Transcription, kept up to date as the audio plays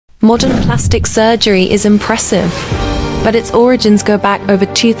Modern plastic surgery is impressive, but its origins go back over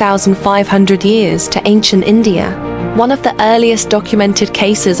 2,500 years to ancient India. One of the earliest documented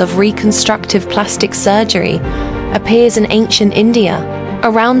cases of reconstructive plastic surgery appears in ancient India,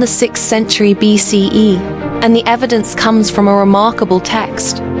 around the 6th century BCE, and the evidence comes from a remarkable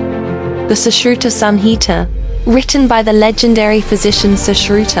text, the Sushruta Samhita, written by the legendary physician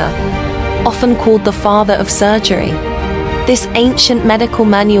Sushruta, often called the father of surgery. This ancient medical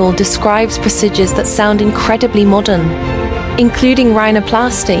manual describes procedures that sound incredibly modern, including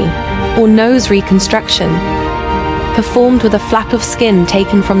rhinoplasty, or nose reconstruction, performed with a flap of skin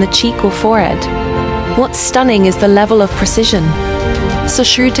taken from the cheek or forehead. What's stunning is the level of precision.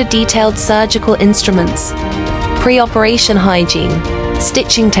 Sushruta detailed surgical instruments, pre-operation hygiene,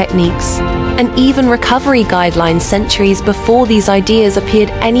 stitching techniques, and even recovery guidelines centuries before these ideas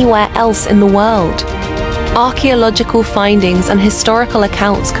appeared anywhere else in the world. Archaeological findings and historical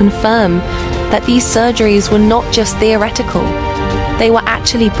accounts confirm that these surgeries were not just theoretical, they were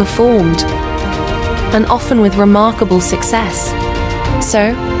actually performed, and often with remarkable success.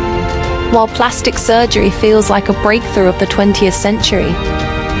 So, while plastic surgery feels like a breakthrough of the 20th century,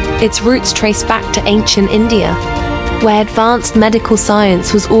 its roots trace back to ancient India, where advanced medical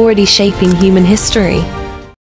science was already shaping human history.